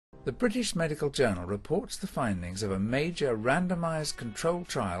The British Medical Journal reports the findings of a major randomised controlled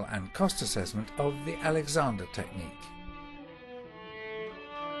trial and cost assessment of the Alexander technique.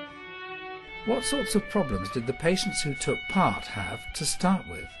 What sorts of problems did the patients who took part have to start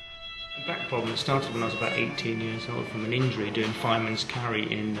with? The back problem started when I was about 18 years old from an injury doing fireman's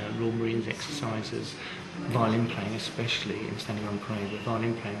carry in Royal Marines exercises, violin playing especially, and standing on parade, but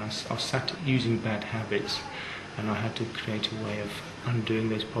violin playing I sat using bad habits, and I had to create a way of undoing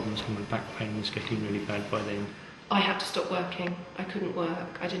those problems when my back pain was getting really bad by then. I had to stop working. I couldn't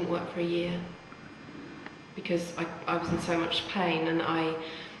work. I didn't work for a year because I was in so much pain, and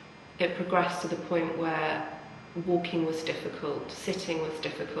it progressed to the point where walking was difficult, sitting was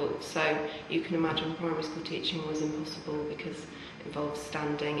difficult, so you can imagine primary school teaching was impossible because it involves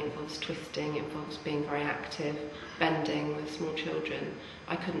standing, it involves twisting, it involves being very active, bending with small children.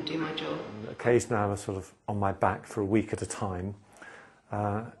 I couldn't do my job. Occasionally I was sort of on my back for a week at a time,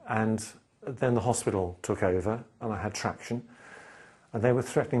 and then the hospital took over and I had traction, and they were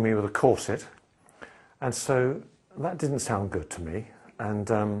threatening me with a corset, and so that didn't sound good to me,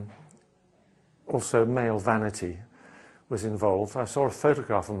 and also male vanity was involved. I saw a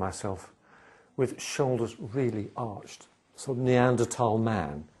photograph of myself with shoulders really arched, sort of Neanderthal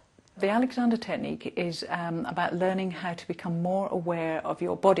man. The Alexander technique is about learning how to become more aware of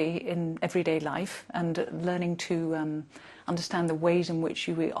your body in everyday life and learning to understand the ways in which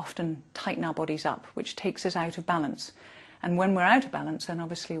we often tighten our bodies up, which takes us out of balance. And when we're out of balance, and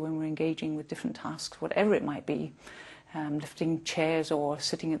obviously when we're engaging with different tasks, whatever it might be, lifting chairs or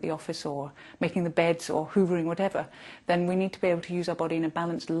sitting at the office or making the beds or hoovering, whatever, then we need to be able to use our body in a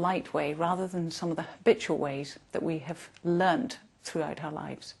balanced, light way rather than some of the habitual ways that we have learned throughout our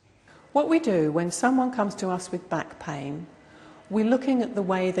lives. What we do when someone comes to us with back pain, we're looking at the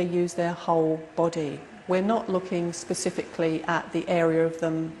way they use their whole body. We're not looking specifically at the area of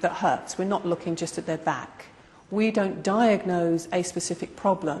them that hurts. We're not looking just at their back. We don't diagnose a specific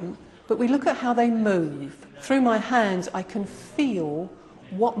problem, but we look at how they move. Through my hands, I can feel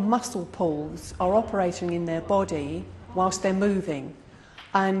what muscle pulls are operating in their body whilst they're moving.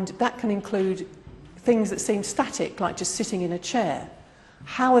 And that can include things that seem static, like just sitting in a chair.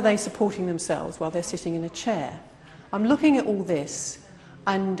 How are they supporting themselves while they're sitting in a chair? I'm looking at all this,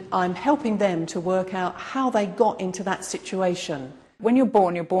 and I'm helping them to work out how they got into that situation. When you're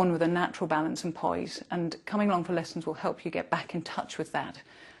born with a natural balance and poise, and coming along for lessons will help you get back in touch with that.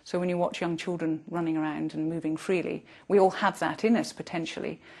 So when you watch young children running around and moving freely, we all have that in us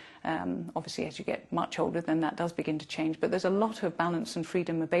potentially. Obviously, as you get much older, then that does begin to change. But there's a lot of balance and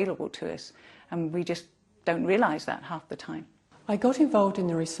freedom available to us, and we just don't realise that half the time. I got involved in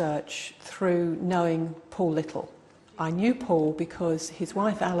the research through knowing Paul Little. I knew Paul because his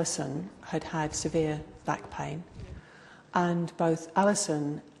wife Alison had had severe back pain, and both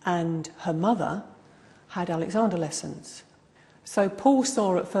Alison and her mother had Alexander lessons. So Paul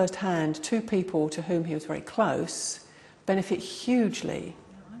saw at first hand two people to whom he was very close benefit hugely.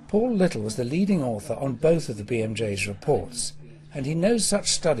 Paul Little was the leading author on both of the BMJ's reports, and he knows such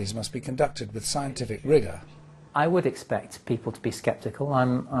studies must be conducted with scientific rigour. I would expect people to be sceptical.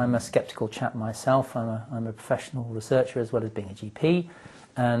 I'm a sceptical chap myself. I'm a professional researcher as well as being a GP,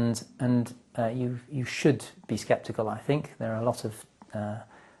 and you should be sceptical. I think there are a lot of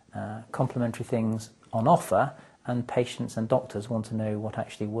complementary things on offer, and patients and doctors want to know what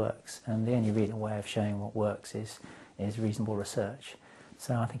actually works, and the only real way of showing what works is reasonable research.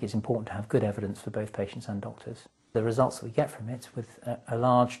 So I think it's important to have good evidence for both patients and doctors. The results that we get from it with a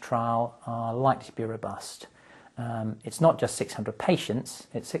large trial are likely to be robust. It's not just 600 patients,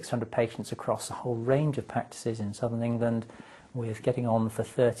 it's 600 patients across a whole range of practices in southern England, with getting on for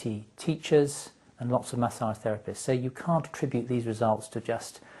 30 teachers and lots of massage therapists. So you can't attribute these results to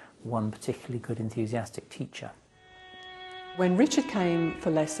just one particularly good enthusiastic teacher. When Richard came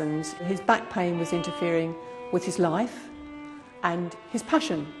for lessons, his back pain was interfering with his life and his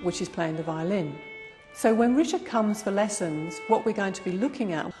passion, which is playing the violin. So when Richard comes for lessons, what we're going to be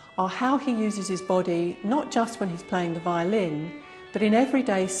looking at are how he uses his body, not just when he's playing the violin, but in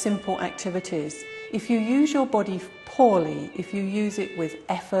everyday simple activities. If you use your body poorly, if you use it with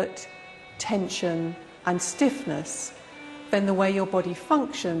effort, tension and stiffness, then the way your body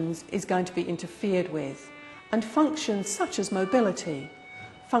functions is going to be interfered with. And functions such as mobility,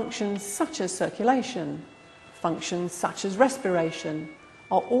 functions such as circulation, functions such as respiration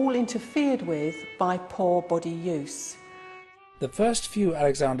are all interfered with by poor body use. The first few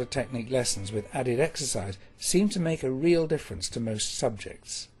Alexander technique lessons with added exercise seem to make a real difference to most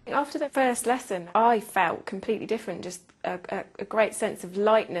subjects. After the first lesson, I felt completely different, just a great sense of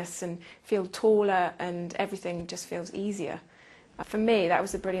lightness and feel taller, and everything just feels easier. For me, that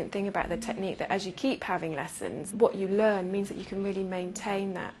was the brilliant thing about the technique, that as you keep having lessons, what you learn means that you can really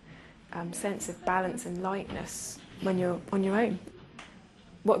maintain that sense of balance and lightness when you're on your own.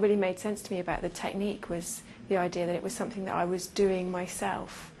 What really made sense to me about the technique was the idea that it was something that I was doing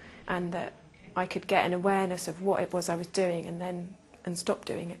myself, and that I could get an awareness of what it was I was doing and stop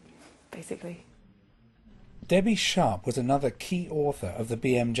doing it, basically. Debbie Sharp was another key author of the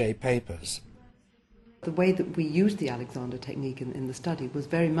BMJ papers. The way that we used the Alexander technique in the study was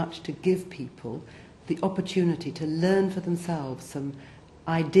very much to give people the opportunity to learn for themselves some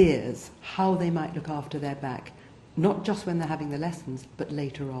ideas how they might look after their back, not just when they're having the lessons, but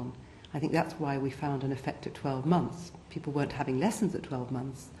later on. I think that's why we found an effect at 12 months. People weren't having lessons at 12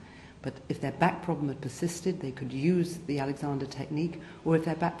 months, but if their back problem had persisted, they could use the Alexander technique, or if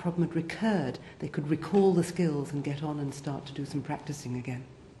their back problem had recurred, they could recall the skills and get on and start to do some practicing again.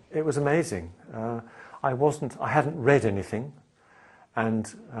 It was amazing. I hadn't read anything, and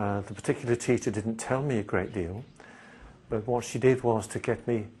the particular teacher didn't tell me a great deal, but what she did was to get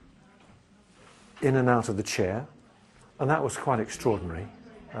me in and out of the chair, and that was quite extraordinary.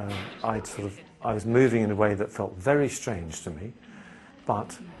 I was moving in a way that felt very strange to me,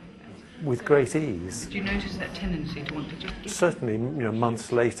 but with great ease. Did you notice that tendency to want to just... Certainly,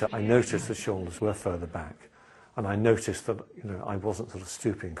 months later, I noticed the shoulders were further back, and I noticed that, I wasn't sort of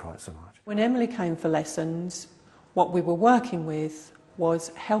stooping quite so much. When Emily came for lessons, what we were working with was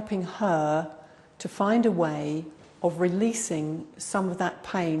helping her to find a way of releasing some of that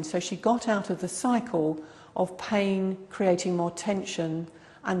pain. So she got out of the cycle of pain creating more tension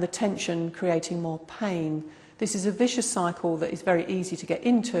and the tension creating more pain. This is a vicious cycle that is very easy to get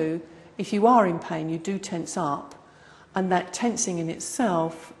into. If you are in pain, you do tense up, and that tensing in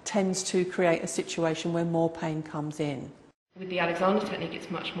itself tends to create a situation where more pain comes in. With the Alexander technique,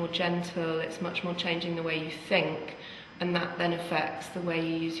 it's much more gentle, it's much more changing the way you think, and that then affects the way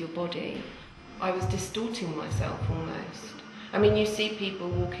you use your body. I was distorting myself almost. I mean, you see people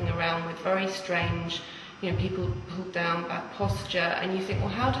walking around with very strange, people pulled down back posture, and you think, well,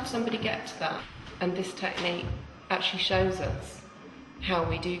 how did somebody get to that? And this technique actually shows us how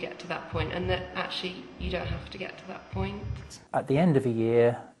we do get to that point, and that actually you don't have to get to that point. At the end of a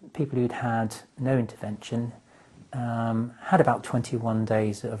year, people who'd had no intervention had about 21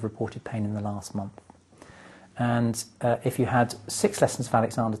 days of reported pain in the last month. And if you had 6 lessons of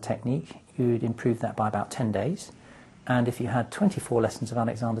Alexander technique, you'd improve that by about 10 days. And if you had 24 lessons of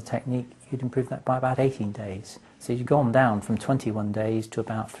Alexander technique, you'd improve that by about 18 days. So you've gone down from 21 days to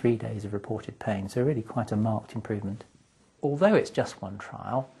about 3 days of reported pain. So really quite a marked improvement. Although it's just one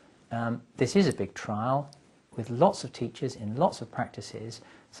trial, this is a big trial with lots of teachers in lots of practices,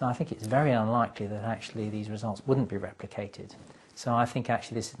 so I think it's very unlikely that actually these results wouldn't be replicated. So I think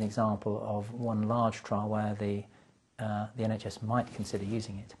actually this is an example of one large trial where the NHS might consider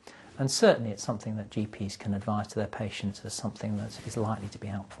using it. And certainly it's something that GPs can advise to their patients as something that is likely to be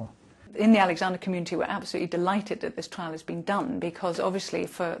helpful. In the Alexander community, we're absolutely delighted that this trial has been done, because obviously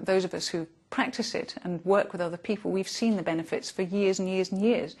for those of us who practice it and work with other people, we've seen the benefits for years and years and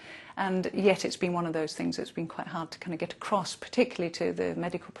years, and yet it's been one of those things that's been quite hard to kind of get across, particularly to the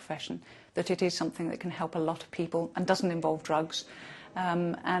medical profession, that it is something that can help a lot of people and doesn't involve drugs.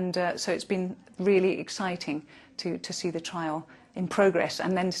 So it's been really exciting to see the trial in progress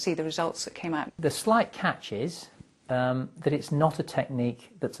and then to see the results that came out. The slight catch is that it's not a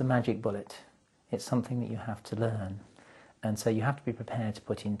technique that's a magic bullet. It's something that you have to learn. And so you have to be prepared to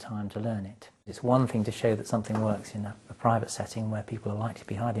put in time to learn it. It's one thing to show that something works in a private setting where people are likely to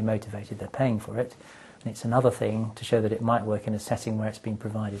be highly motivated, they're paying for it. And it's another thing to show that it might work in a setting where it's been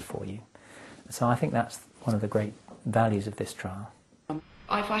provided for you. So I think that's one of the great values of this trial.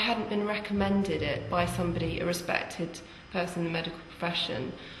 If I hadn't been recommended it by somebody, a respected person in the medical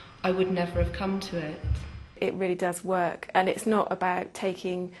profession, I would never have come to it. It really does work, and it's not about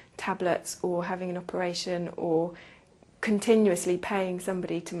taking tablets or having an operation or continuously paying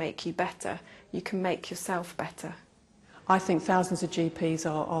somebody to make you better. You can make yourself better. I think thousands of GPs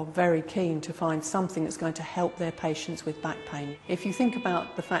are very keen to find something that's going to help their patients with back pain. If you think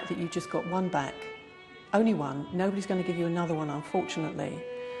about the fact that you've just got one back, only one, nobody's going to give you another one, unfortunately.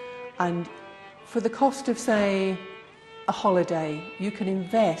 And for the cost of, say, a holiday, you can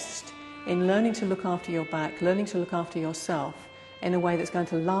invest in learning to look after your back, learning to look after yourself in a way that's going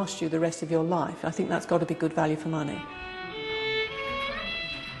to last you the rest of your life. I think that's got to be good value for money.